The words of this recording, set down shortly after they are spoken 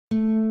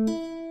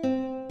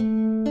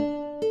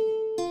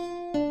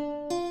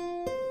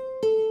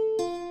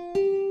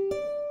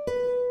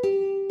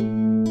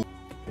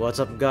What's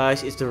up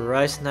guys, it's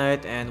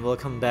TheRiceKnight and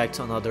welcome back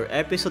to another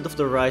episode of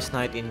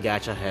TheRiceKnight in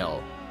Gacha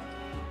Hell.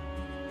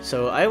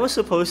 So I was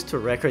supposed to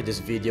record this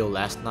video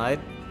last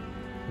night,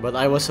 but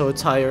I was so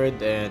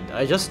tired and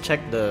I just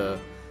checked the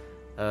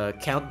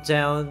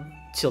countdown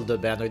till the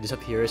banner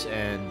disappears,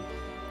 and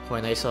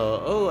when I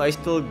saw, oh, I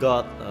still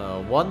got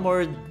one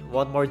more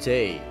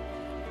day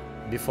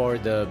before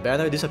the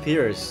banner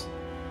disappears.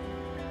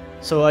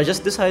 So I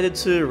just decided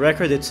to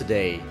record it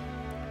today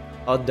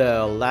on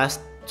the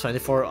last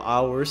 24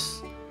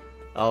 hours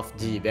of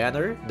the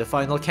banner, the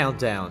final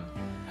countdown.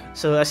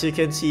 So as you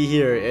can see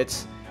here,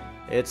 it's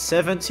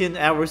 17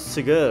 hours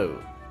to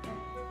go.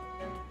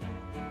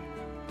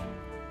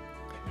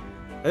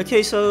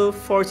 Okay, so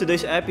for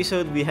today's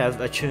episode we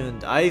have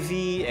Attuned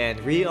Ivy and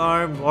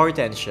Rearm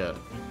Hortensia.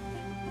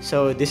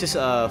 So this is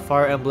a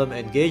Fire Emblem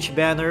Engage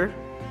banner.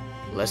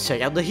 Let's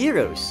check out the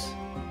heroes.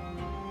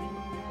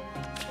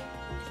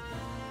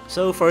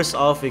 So first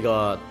off we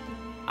got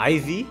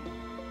Ivy,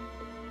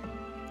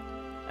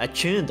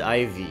 Attuned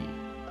Ivy.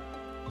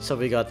 So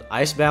we got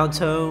Icebound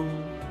Tome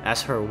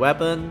as her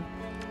weapon.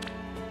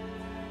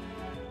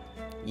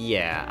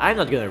 Yeah, I'm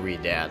not gonna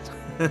read that.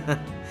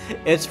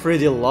 It's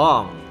pretty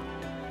long.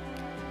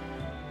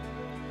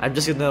 I'm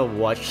just gonna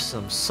watch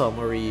some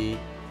summary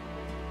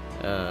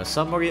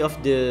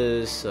of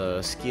this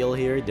skill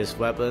here, this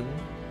weapon.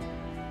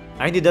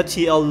 I need a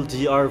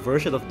TLDR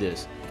version of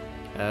this.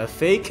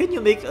 Faye, can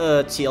you make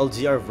a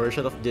TLDR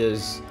version of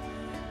this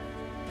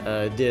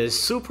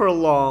super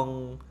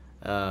long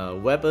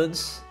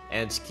weapons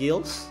and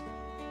skills,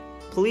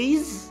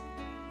 please?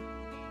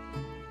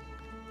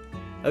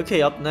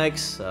 Okay, up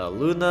next,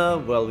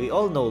 Luna. Well, we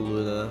all know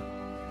Luna.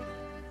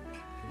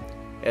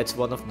 It's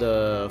one of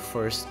the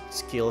first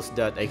skills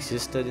that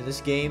existed in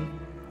this game.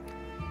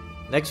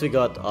 Next we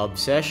got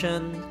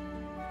Obsession.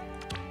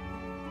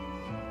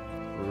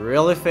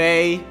 Really,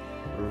 Faye?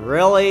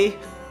 Really?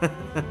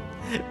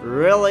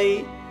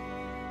 Really?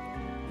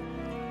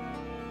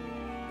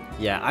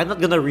 Yeah, I'm not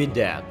gonna read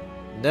that.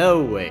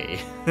 No way.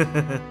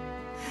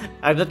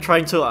 I'm not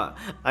trying to.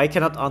 I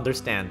cannot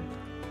understand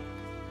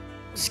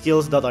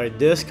skills that are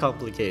this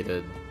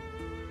complicated.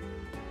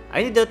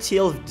 I need the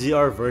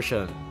TLDR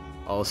version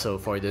also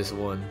for this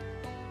one.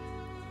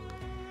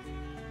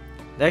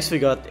 Next we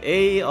got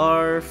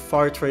AR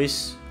Far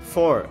Trace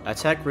 4,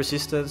 Attack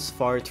Resistance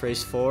Far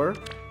Trace 4.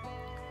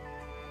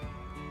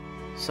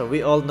 So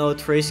we all know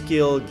Trace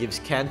skill gives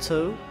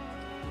Kanto.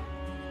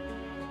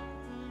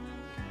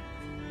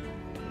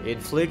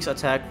 Inflicts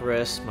attack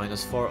rest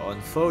 -4 on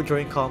foe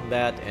during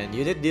combat, and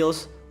unit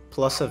deals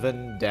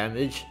 +7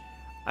 damage.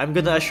 I'm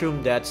gonna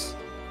assume that's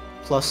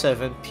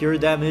 +7 pure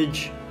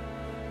damage,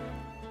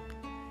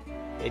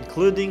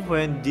 including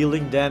when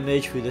dealing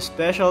damage with a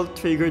special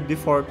triggered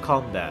before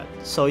combat.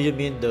 So you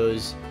mean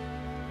those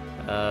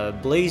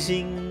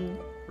blazing,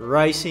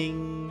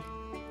 rising,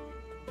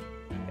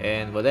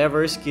 and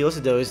whatever skills,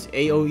 those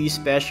AoE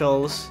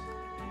specials.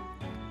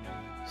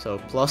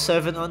 So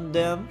 +7 on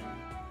them.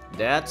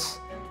 That's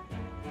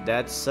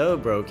so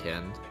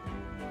broken.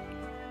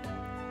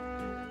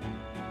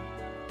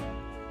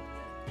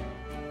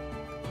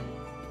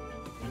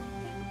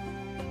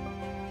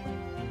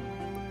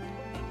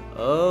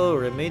 Oh,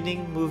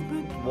 remaining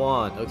movement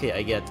 1. Okay,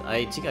 I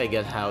think I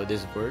get how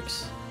this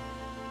works.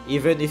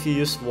 Even if you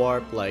use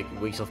warp like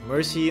Wings of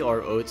Mercy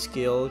or Oath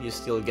skill, you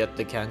still get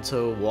the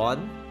Kanto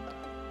 1.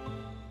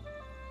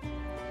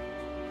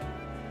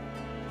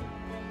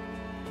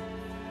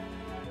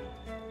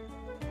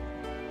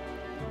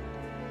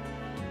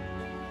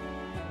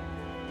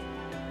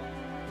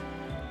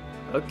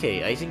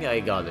 Okay, I think I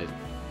got it.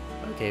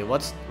 Okay,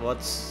 what's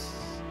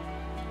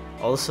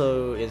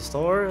also in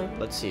store?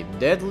 Let's see,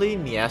 Deadly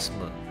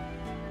Miasma.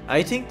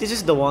 I think this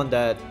is the one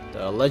that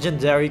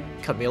legendary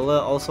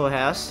Camilla also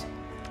has.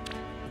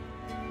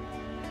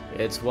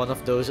 It's one of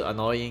those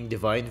annoying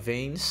divine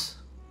veins.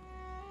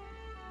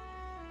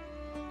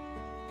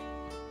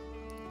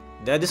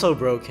 That is so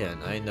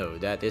broken, I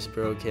know, that is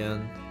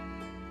broken.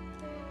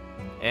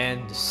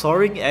 And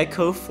Soaring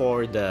Echo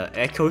for the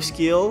Echo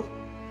skill.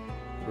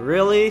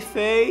 Really,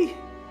 Faye?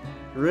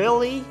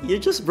 Really? You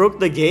just broke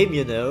the game,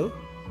 you know?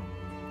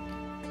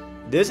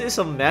 This is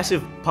a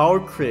massive power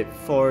creep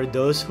for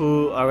those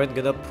who aren't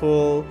gonna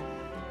pull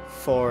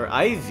for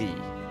Ivy.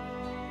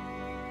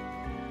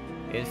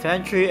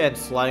 Infantry and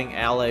flying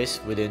allies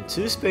within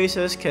 2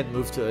 spaces can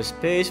move to a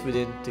space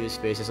within 2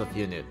 spaces of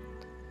unit.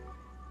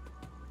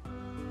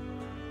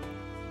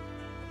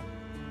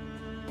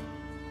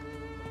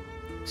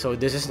 So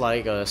this is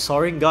like a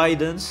soaring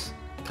guidance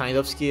kind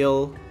of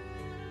skill.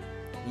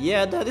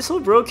 Yeah, that is so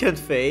broken,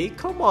 Faye.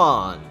 Come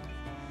on.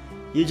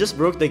 You just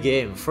broke the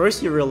game.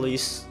 First you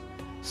release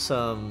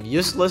some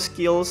useless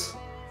skills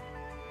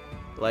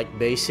like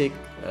basic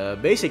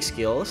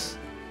skills,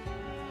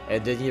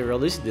 and then you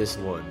release this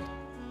one.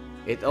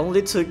 It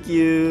only took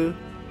you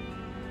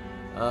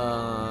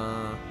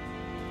how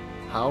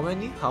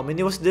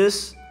many was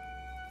this?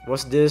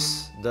 Was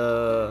this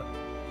the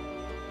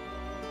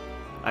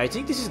I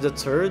think this is the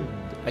third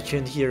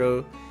Attuned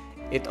Hero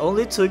It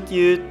only took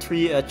you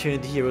 3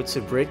 Attuned Hero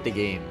to break the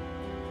game.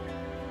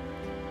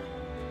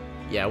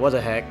 Yeah, what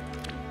the heck.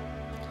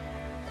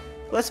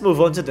 Let's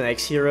move on to the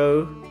next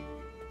hero.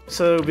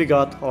 So we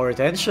got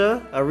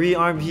Hortensia, a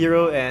rearmed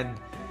hero, and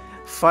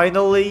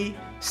finally,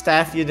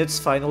 staff units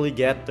finally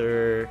get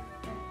their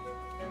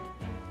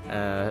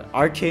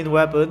arcane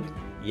weapon.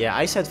 Yeah,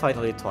 I said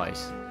finally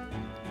twice.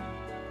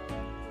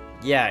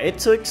 Yeah, it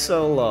took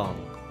so long.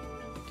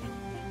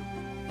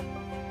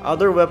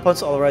 Other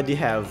weapons already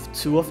have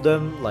 2 of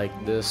them, like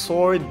the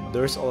sword,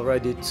 there's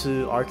already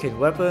 2 arcane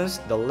weapons,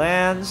 the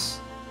lance,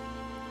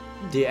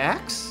 the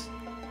axe?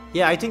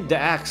 Yeah, I think the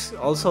axe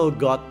also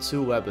got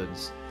 2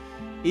 weapons.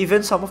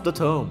 Even some of the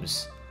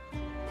tomes.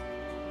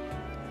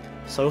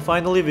 So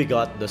finally we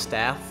got the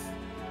staff,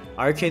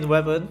 arcane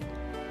weapon,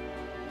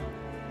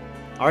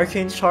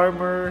 arcane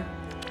charmer,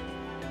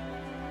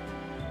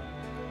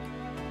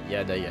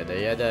 yada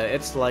yada yada.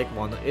 It's like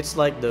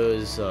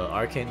those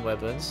arcane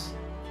weapons.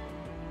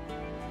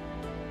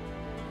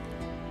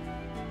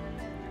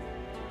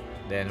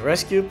 Then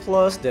rescue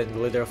plus, then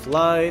glitter of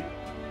light.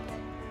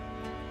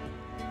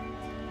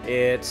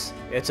 It's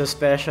a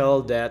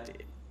special that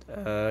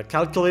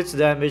calculates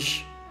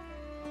damage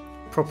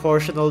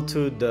proportional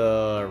to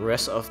the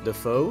rest of the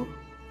foe.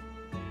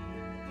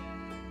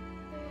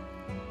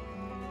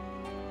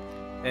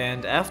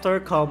 And after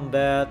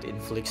combat,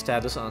 inflict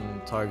status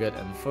on target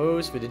and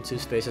foes within 2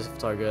 spaces of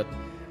target,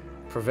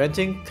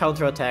 preventing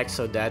counterattack.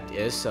 So that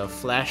is a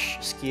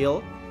flash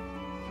skill,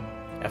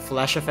 a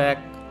flash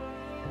effect.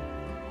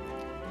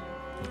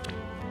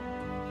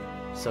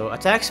 So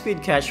attack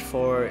speed catch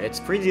 4, it's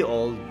pretty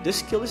old. This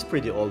skill is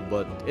pretty old,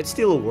 but it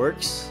still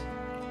works.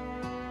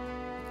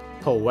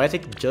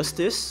 Poetic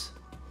Justice.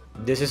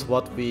 This is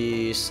what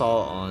we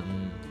saw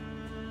on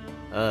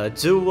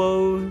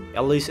Duo,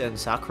 Elise and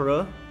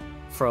Sakura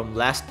from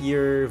last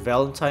year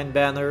Valentine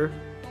banner.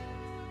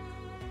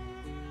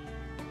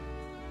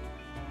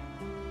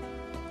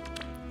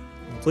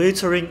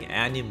 Glittering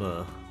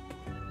Anima.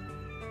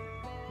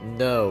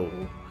 No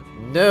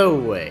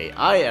way,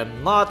 I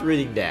am not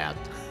reading that.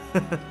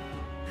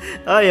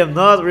 I am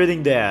not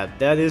reading that.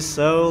 That is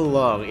so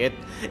long. It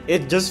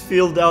just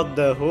filled out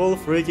the whole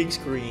freaking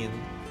screen.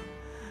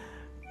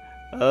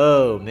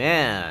 Oh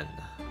man.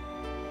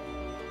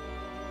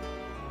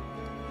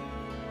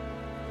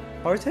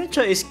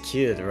 Hortensia is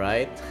cute,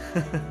 right?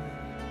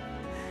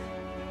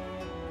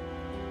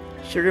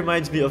 She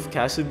reminds me of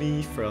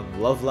Kasumi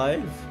from Love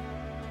Live.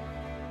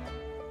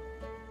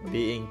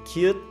 Being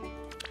cute.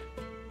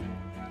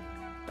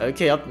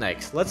 Okay, up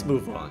next, let's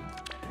move on.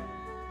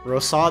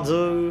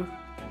 Rosado,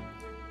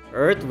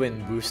 Earth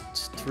Wind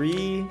Boost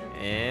 3,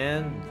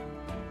 and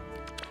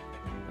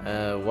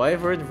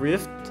Wyvern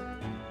Rift.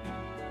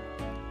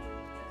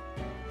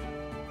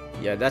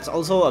 Yeah, that's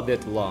also a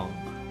bit long.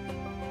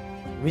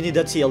 We need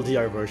a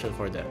TLDR version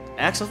for that.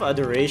 Acts of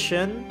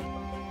Adoration,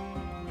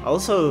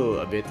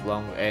 also a bit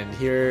long, and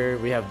here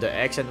we have the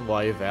X and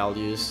Y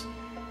values.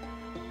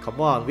 Come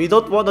on, we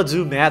don't want to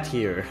do math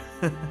here.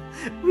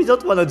 We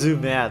don't want to do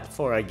math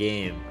for a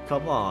game.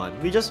 Come on,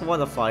 we just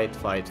want to fight.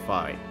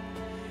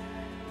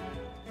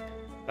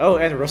 Oh,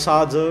 and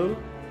Rosado,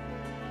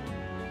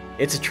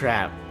 it's a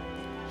trap.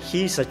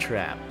 He's a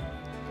trap.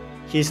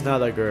 He's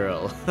not a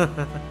girl.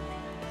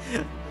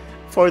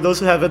 For those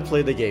who haven't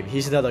played the game,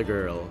 he's not a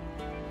girl.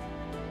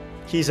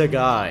 He's a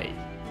guy.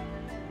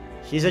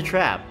 He's a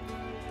trap.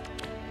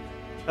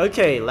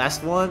 Okay,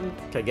 last one,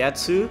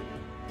 Kagetsu.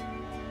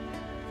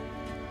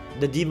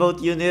 The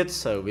demote unit,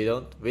 so we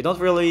don't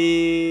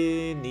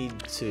really need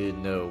to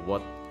know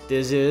what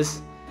this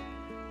is.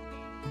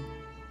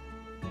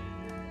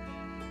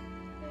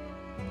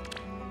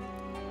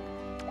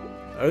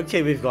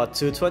 Okay, we've got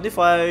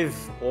 225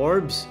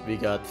 orbs, we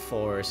got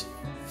 4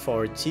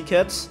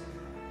 tickets,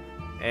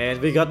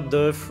 and we got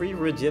the free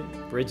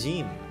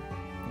redeem,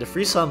 the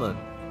free summon.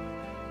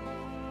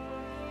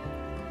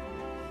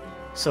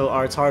 So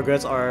our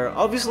targets are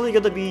obviously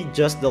gonna be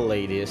just the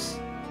ladies.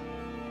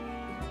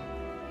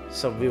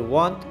 So we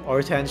want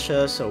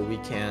Hortensia so we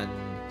can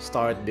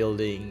start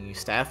building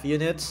staff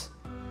units,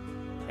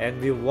 and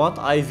we want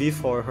Ivy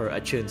for her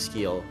Attune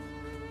skill,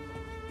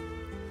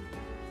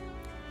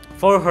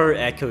 for her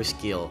Echo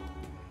skill,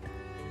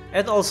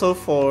 and also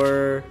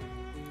for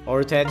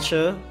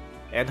Hortensia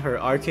and her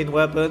Arcane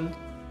weapon.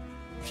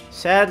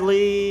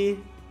 Sadly,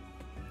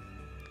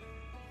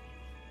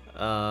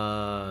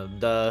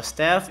 the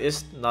staff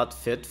is not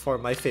fit for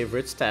my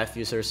favorite staff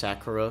user,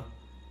 Sakura,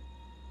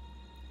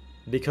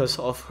 because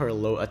of her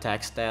low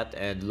attack stat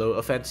and low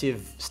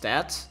offensive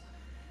stats.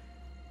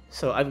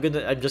 So I'm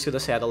just gonna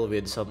settle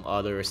with some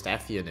other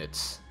staff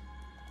units.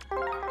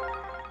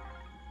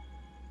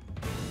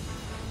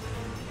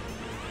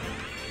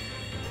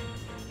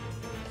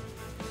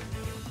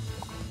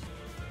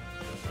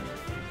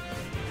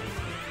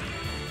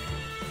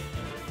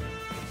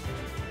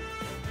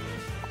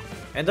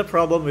 And the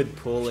problem with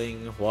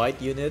pulling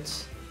white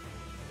units,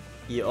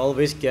 you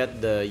always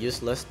get the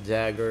useless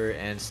dagger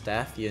and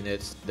staff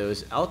units,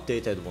 those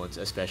outdated ones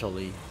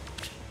especially.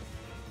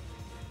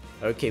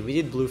 Okay, we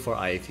did blue for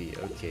Ivy.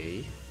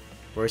 Okay.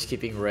 We're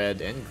skipping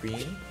red and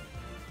green.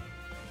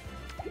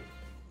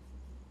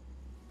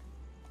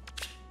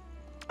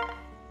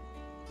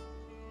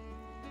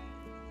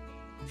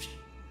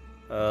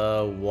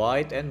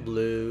 White and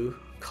blue.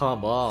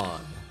 Come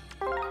on.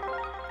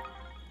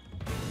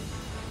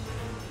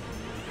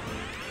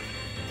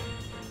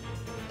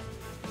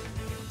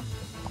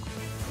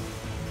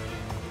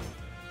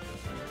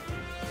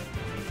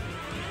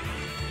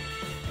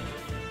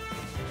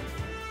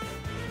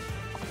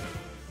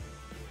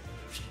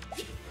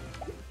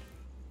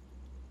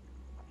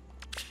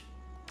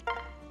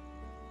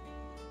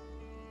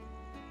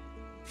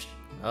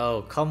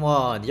 Oh, come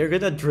on. You're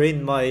gonna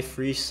drain my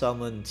free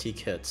summon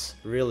tickets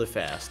really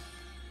fast.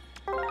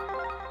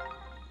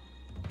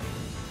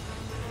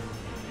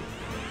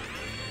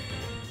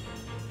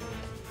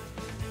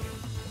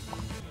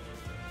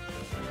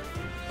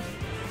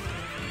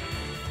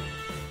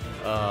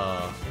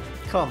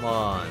 Come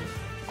on.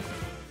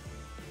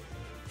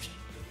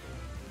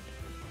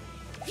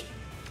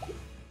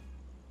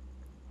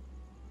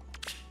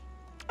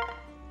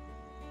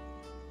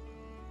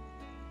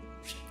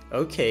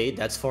 Okay,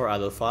 that's 4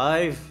 out of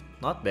 5.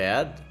 Not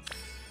bad.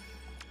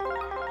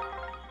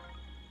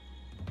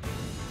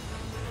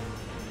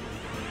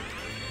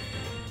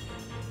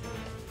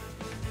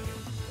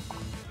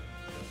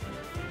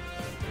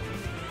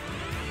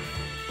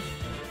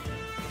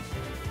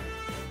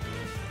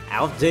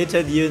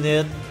 Outdated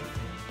unit.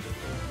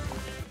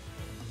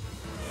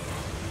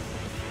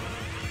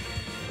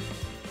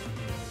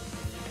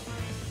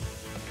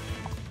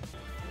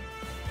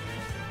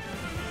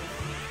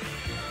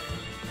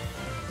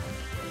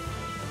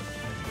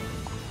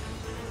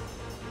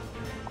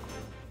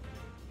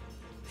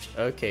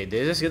 Okay,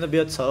 this is gonna be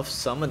a tough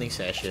summoning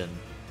session.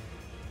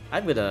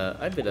 I'm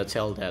gonna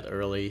tell that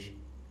early.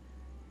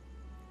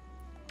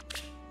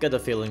 Got a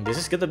feeling this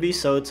is gonna be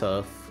so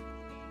tough.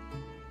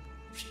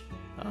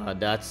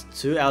 That's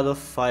 2 out of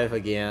 5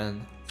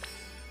 again.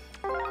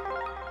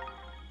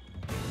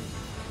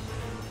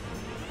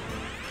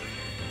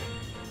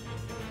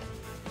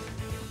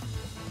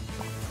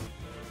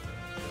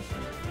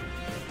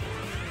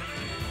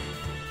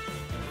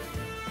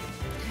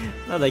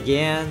 Not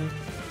again.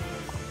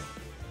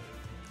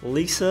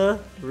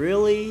 Lisa?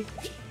 Really?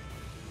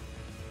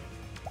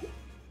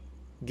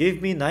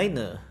 Give me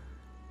Nina.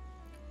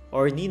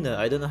 Or Nina,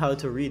 I don't know how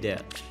to read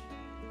that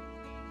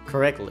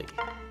correctly.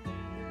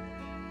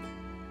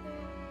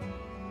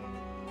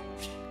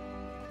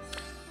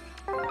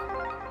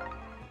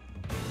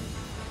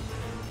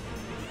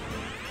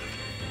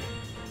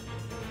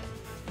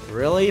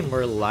 Really?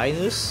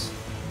 Merlinus?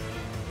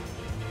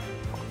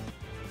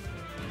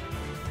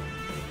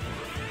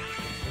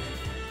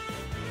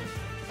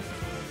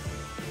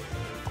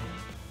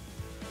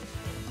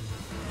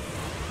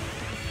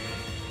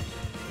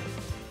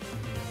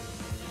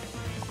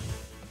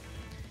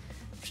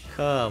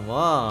 Come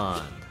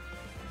on.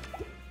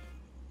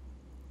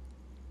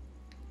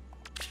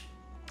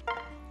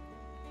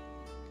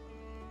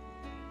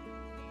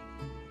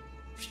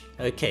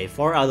 Okay,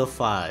 4 out of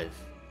 5.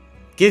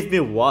 Give me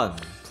 1,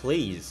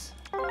 please.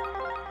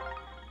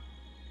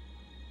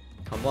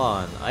 Come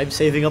on, I'm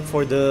saving up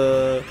for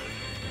the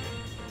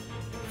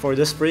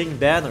spring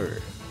banner.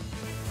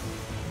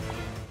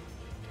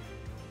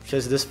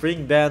 Because the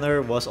spring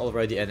banner was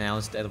already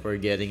announced and we're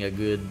getting a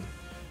good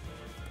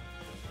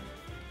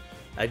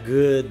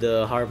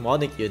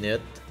harmonic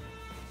unit.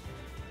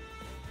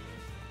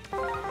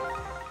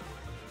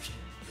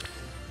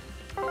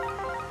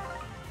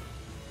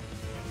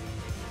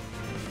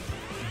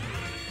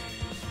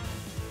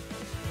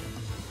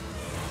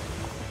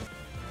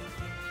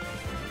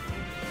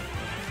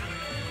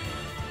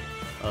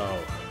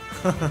 Oh.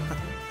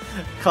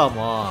 Come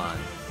on.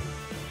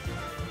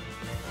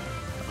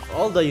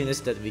 All the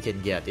units that we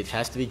can get, it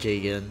has to be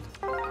Jagan.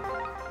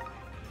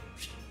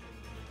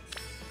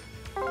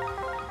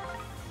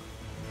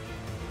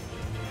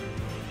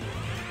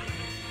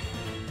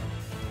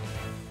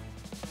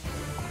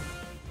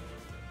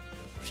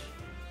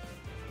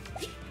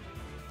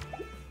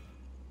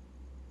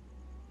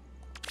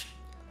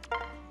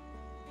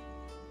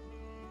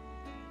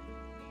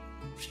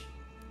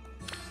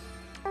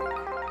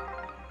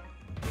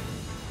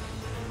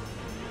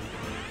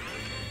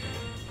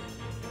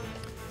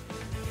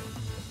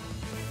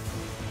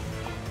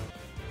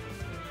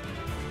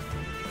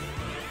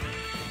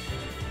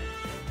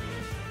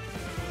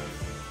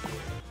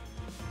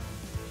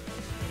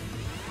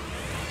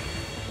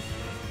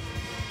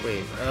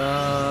 Wait,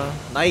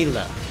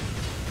 Nyla.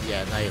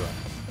 Yeah, Nyla.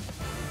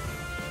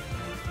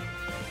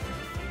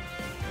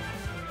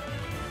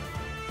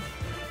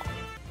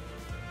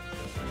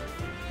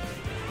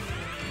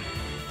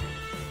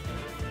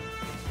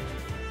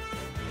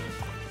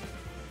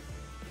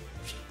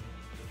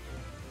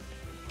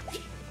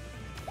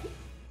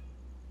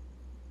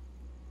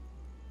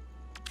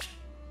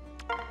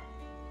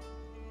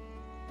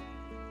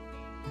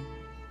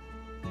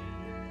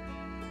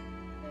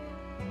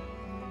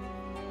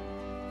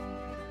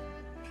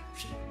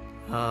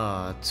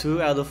 Ah,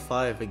 2 out of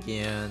 5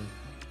 again.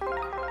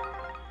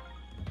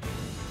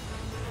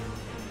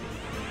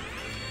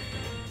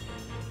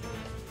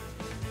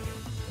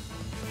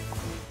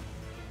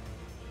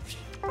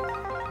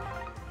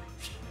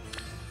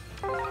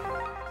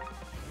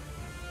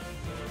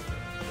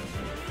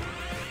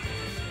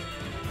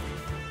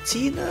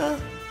 Tina?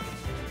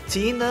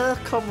 Tina,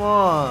 come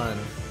on!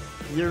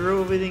 You're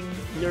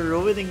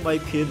ruining my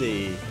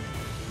pity.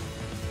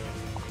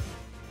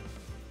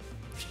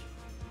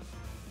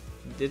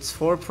 It's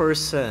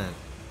 4%.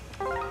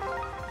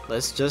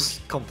 Let's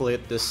just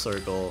complete this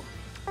circle.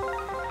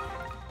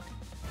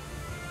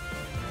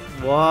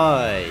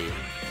 Why?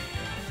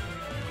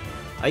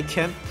 I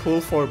can't pull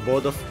for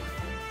both of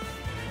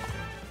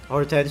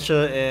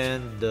Hortensia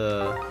and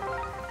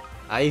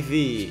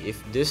Ivy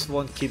if this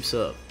one keeps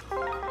up.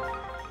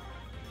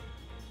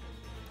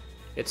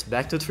 It's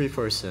back to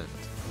 3%.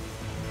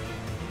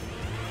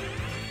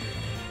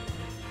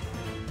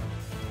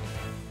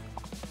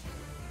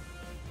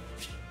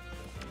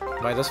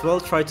 Might as well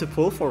try to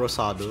pull for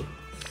Rosado.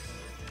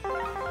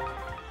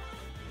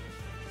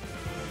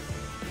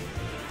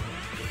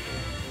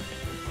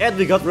 And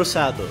we got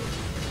Rosado.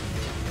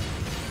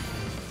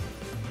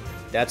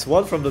 That's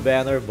one from the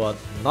banner, but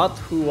not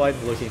who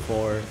I'm looking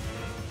for.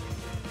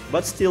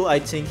 But still, I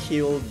think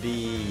he will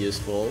be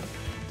useful,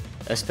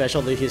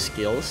 especially his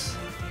skills.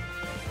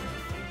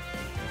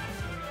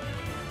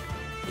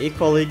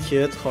 Equally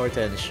cute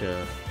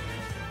Hortensia.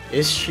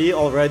 Is she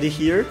already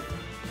here?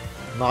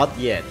 Not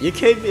yet. You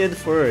came in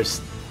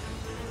first.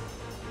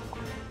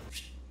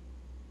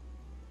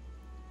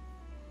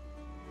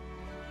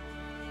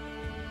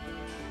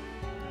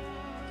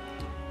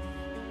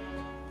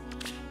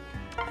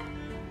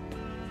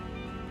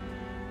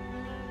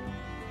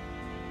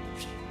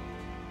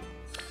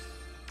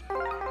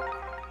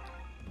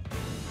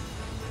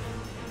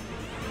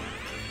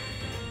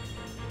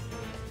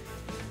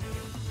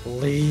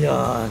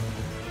 Leon.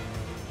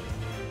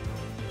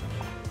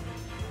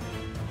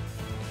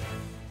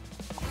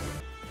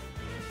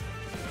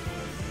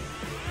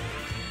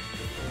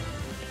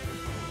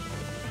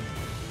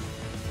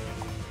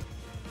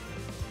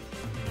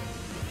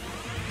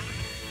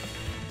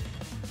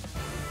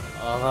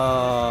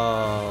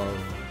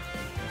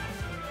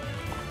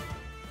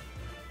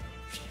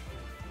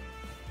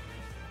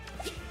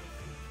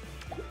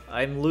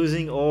 I'm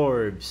losing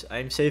orbs.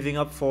 I'm saving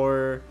up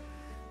for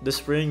the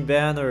spring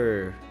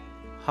banner.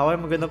 How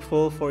am I gonna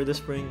pull for the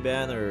spring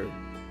banner?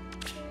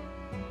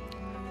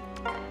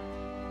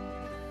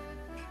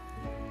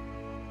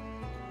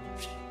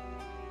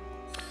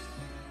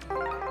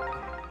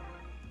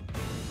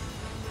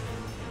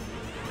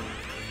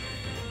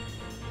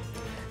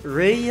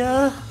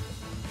 Rhea?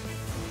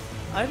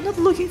 I'm not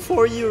looking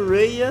for you,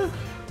 Rhea.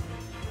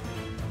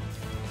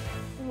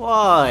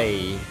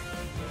 Why?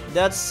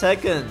 That's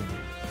second.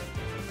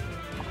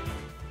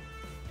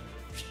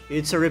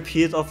 It's a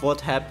repeat of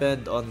what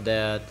happened on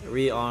that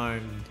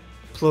rearmed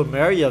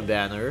Plumeria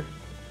banner.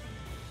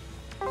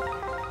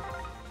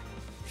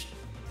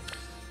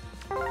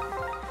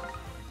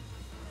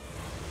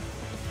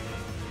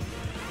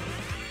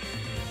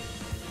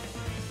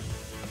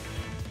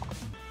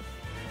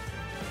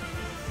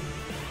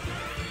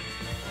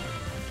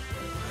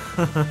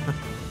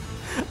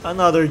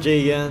 Another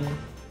Jagan.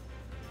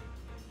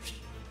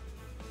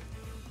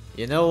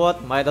 You know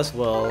what? Might as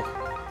well.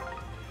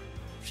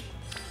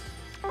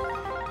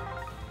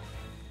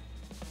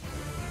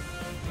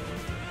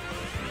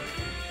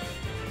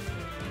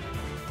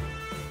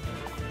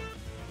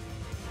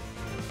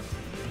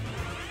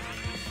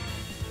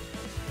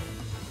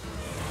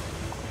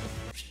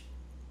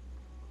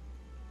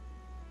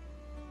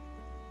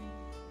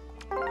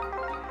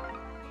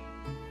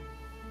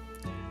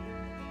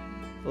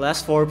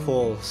 Last 4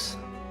 pulls.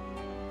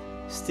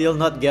 Still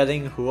not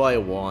getting who I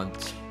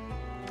want.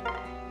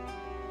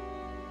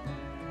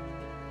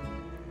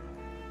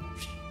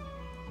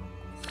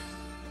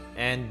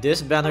 And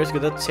this banner is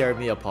gonna tear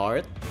me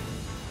apart.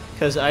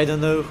 Cause I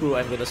don't know who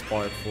I'm gonna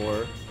spark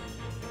for.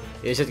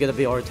 Is it gonna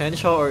be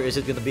Hortensia or is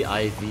it gonna be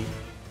Ivy?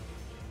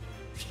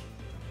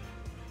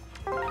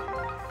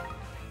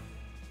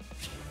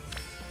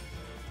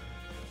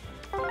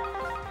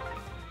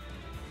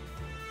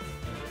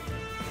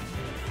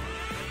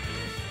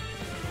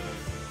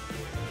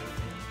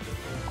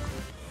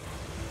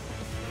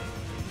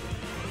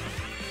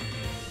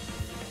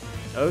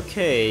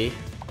 Okay,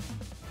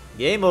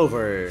 game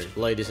over,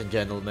 ladies and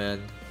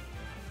gentlemen.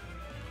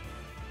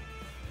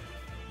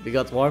 We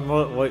got one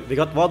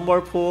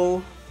more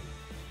pull.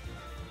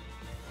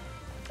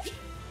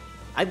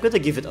 I'm gonna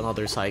give it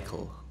another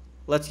cycle.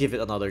 Let's give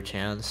it another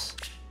chance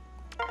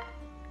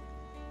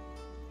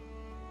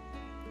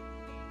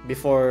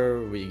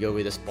before we go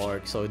with the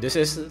spark. So this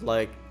is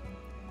like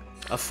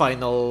a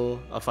final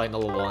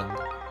one.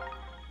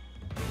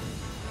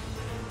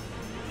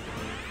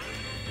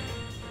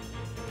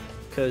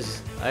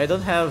 Because I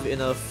don't have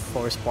enough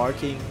for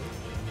sparking.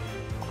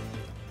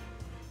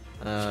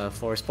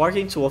 For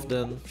sparking 2 of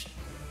them.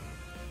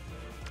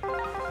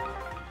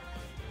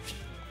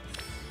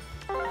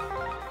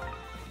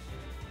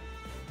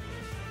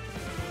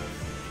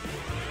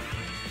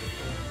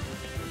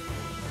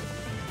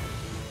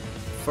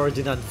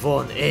 Ferdinand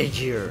von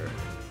Aegir.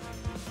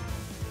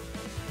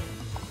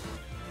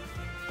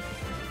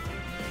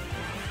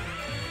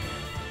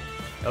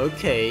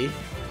 Okay,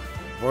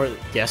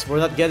 guess we're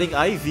not getting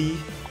Ivy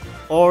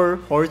or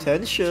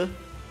Hortensia.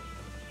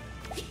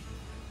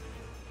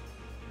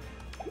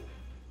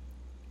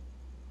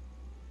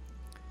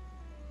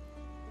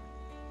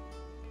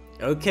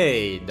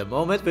 Okay, the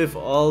moment we've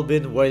all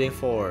been waiting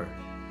for.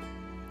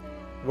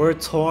 We're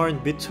torn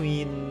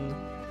between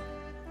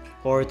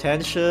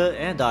Hortensia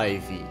and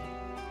Ivy.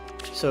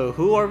 So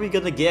who are we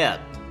gonna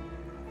get?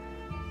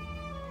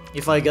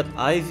 If I get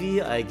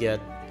Ivy, I get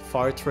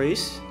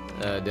Fartrace,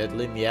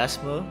 Deadly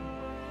Miasma.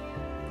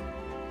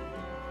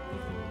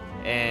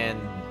 And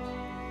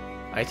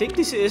I think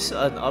this is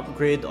an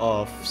upgrade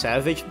of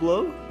Savage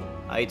Blow,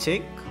 I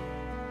think.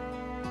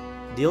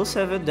 Deal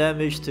 7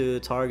 damage to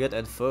target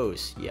and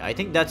foes. Yeah, I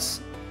think that's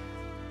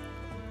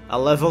a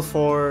level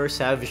 4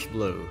 Savage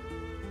Blow.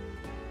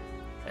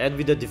 And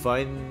with the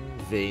Divine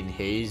Vein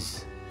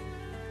Haze.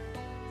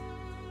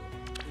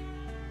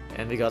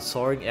 And we got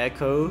Soaring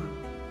Echo.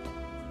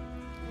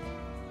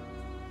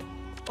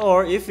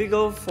 Or if we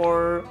go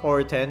for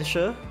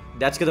Hortensia,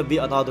 that's gonna be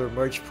another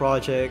merge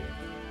project.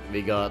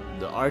 We got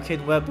the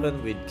Arcane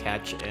weapon with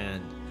Catch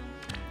and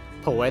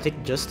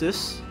Poetic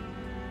Justice.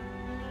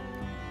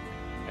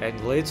 And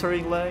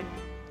Glittering Light,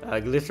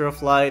 Glitter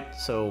of Light,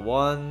 so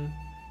 1,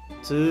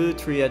 2,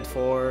 3, and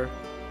 4.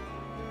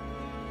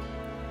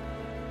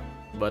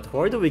 But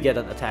where do we get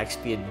an attack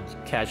speed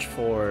catch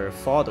for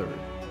Fodder?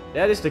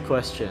 That is the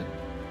question.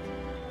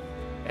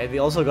 And we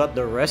also got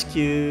the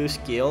Rescue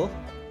skill.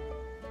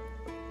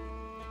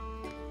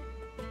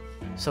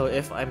 So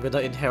if I'm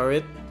gonna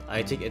inherit,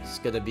 I think it's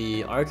gonna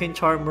be Arcane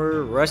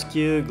Charmer,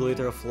 Rescue,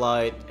 Glitter of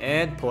Light,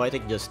 and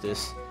Poetic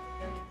Justice.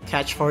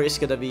 Catch 4 is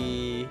gonna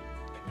be...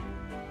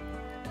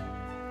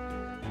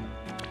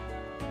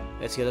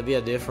 it's gonna be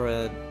a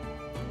different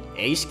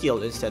A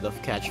skill instead of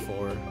Catch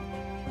 4.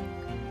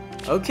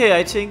 Okay,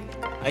 I think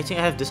I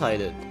have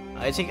decided.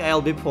 I think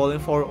I'll be pulling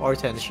for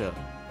Hortensia.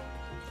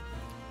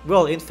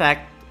 Well, in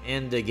fact,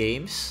 in the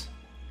games,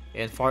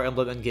 in Fire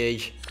Emblem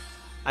Engage,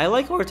 I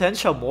like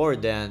Hortensia more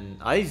than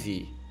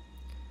Ivy.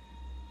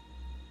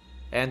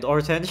 And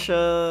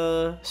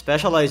Hortensia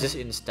specializes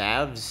in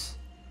staves.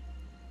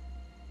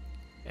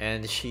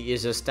 And she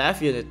is a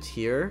staff unit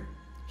here.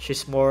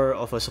 She's more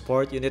of a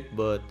support unit,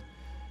 but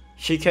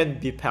she can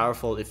be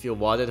powerful if you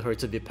wanted her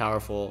to be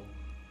powerful.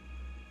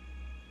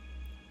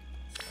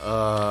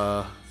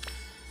 I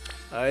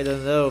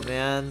don't know,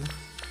 man.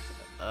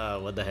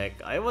 What the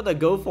heck? I wanna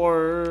go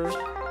for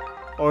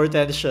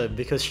Hortensia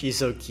because she's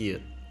so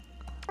cute.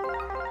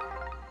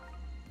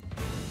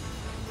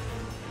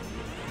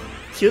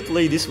 Cute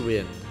ladies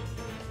win.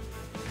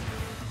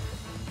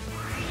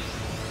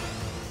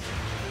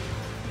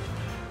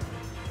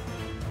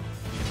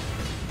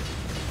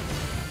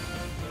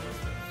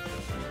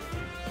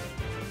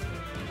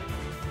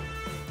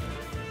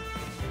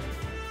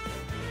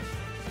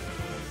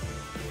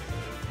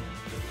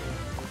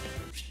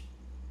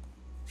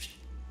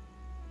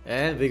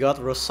 And we got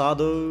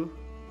Rosado,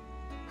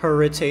 her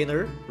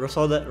retainer.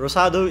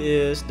 Rosado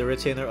is the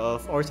retainer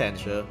of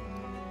Hortensia.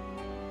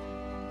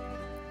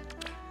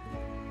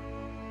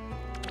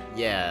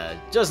 Yeah,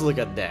 just look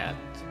at that.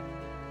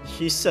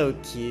 She's so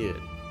cute.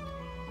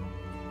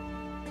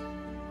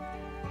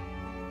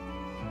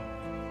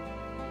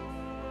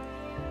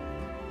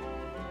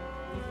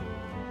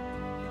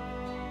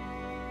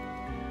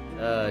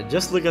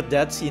 Just look at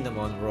that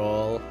cinnamon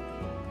roll.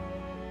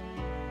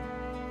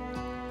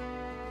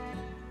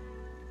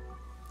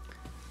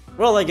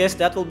 Well, I guess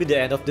that will be the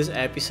end of this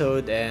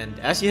episode, and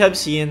as you have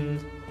seen,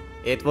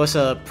 it was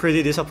a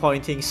pretty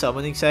disappointing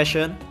summoning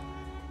session.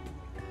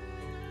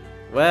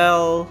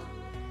 Well,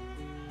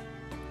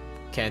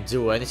 can't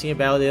do anything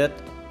about it.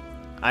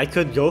 I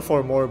could go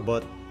for more,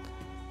 but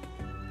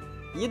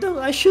you know,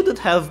 I shouldn't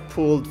have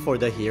pulled for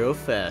the Hero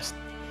Fest.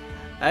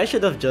 I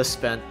should have just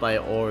spent my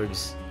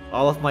orbs,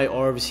 all of my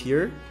orbs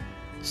here,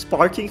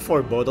 sparking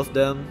for both of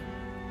them.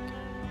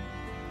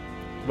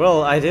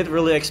 Well, I didn't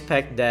really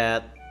expect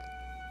that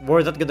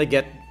we're not gonna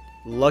get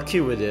lucky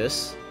with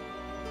this.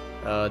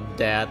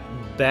 That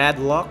bad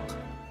luck.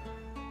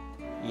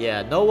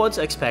 Yeah, no one's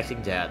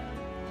expecting that.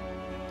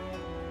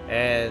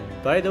 And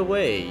by the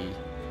way,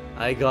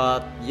 I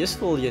got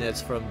useful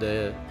units from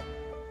the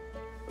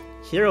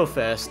Hero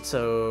Fest,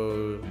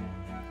 so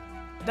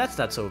that's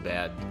not so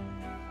bad.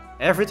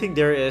 Everything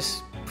there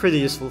is pretty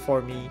useful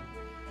for me.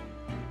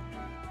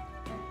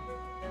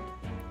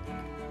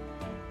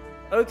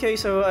 Okay,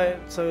 so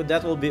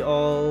that will be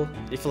all.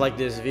 If you like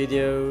this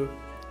video,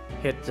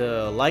 hit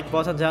the like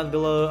button down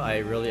below. I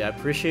really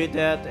appreciate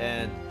that.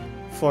 And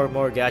for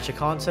more gacha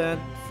content,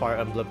 Fire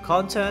Emblem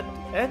content,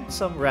 and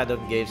some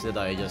random games that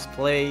I just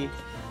play,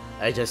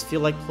 I just feel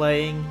like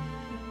playing,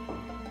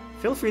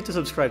 feel free to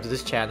subscribe to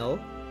this channel.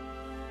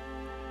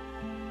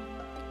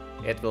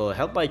 It will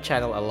help my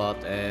channel a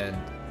lot, and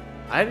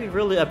I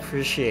really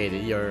appreciate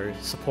your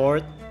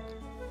support.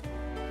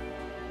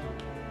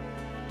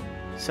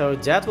 So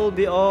that will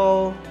be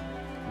all.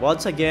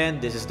 Once again,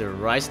 this is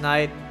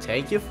TheRiceKnight.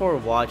 Thank you for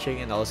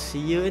watching and I'll see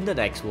you in the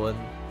next one.